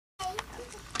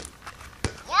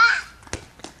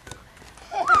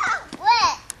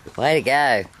Way to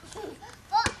go.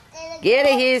 Get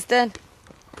it, Houston.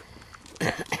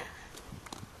 It's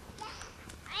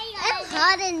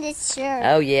hot in this shirt.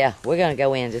 Oh, yeah. We're going to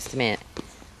go in just a minute.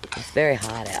 It's very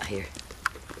hot out here.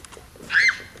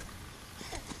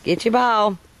 Get your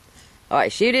ball. All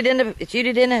right, shoot it in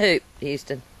the hoop,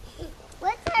 Houston.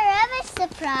 What's our other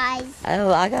surprise?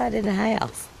 Oh, I got it in the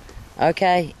house.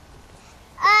 Okay.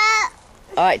 All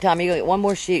right, Tommy, you get one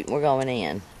more shoot and we're going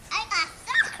in. I got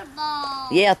soccer ball.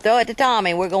 Yeah, throw it to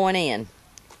Tommy. We're going in.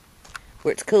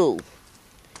 Where it's cool.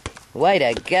 Way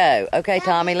to go. Okay,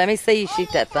 Tommy, let me see you shoot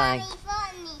that thing.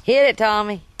 Hit it,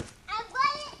 Tommy.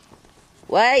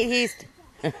 Wait, Houston.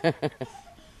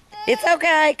 It's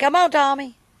okay. Come on,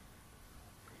 Tommy.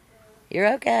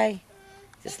 You're okay.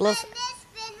 Just a little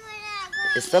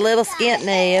skint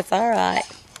knee. It's all right.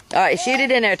 All right, shoot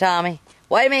it in there, Tommy.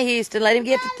 Wait a minute, Houston. Let him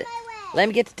get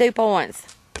the 2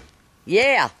 points.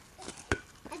 Yeah.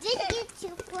 I didn't get 2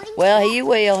 points. Well, you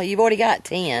will. You've already got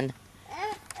 10.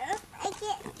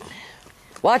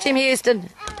 Watch him, Houston.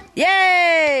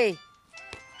 Yay!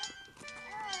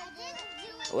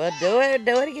 Well, do it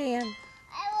again.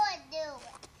 I want to do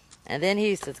it. And then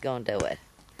Houston's going to do it.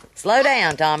 Slow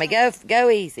down, Tommy. Go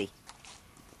easy.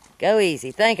 Go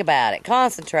easy. Think about it.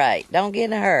 Concentrate. Don't get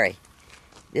in a hurry.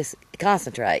 Just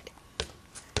concentrate.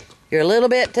 You're a little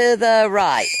bit to the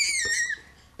right.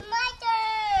 My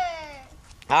turn.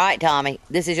 All right, Tommy.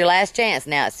 This is your last chance.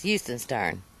 Now it's Houston's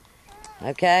turn.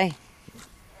 Okay?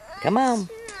 Come on.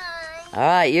 All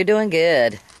right, you're doing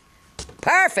good.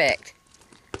 Perfect.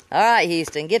 All right,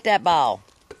 Houston, get that ball.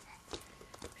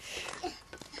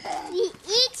 We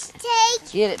each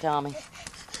take... Get it, Tommy.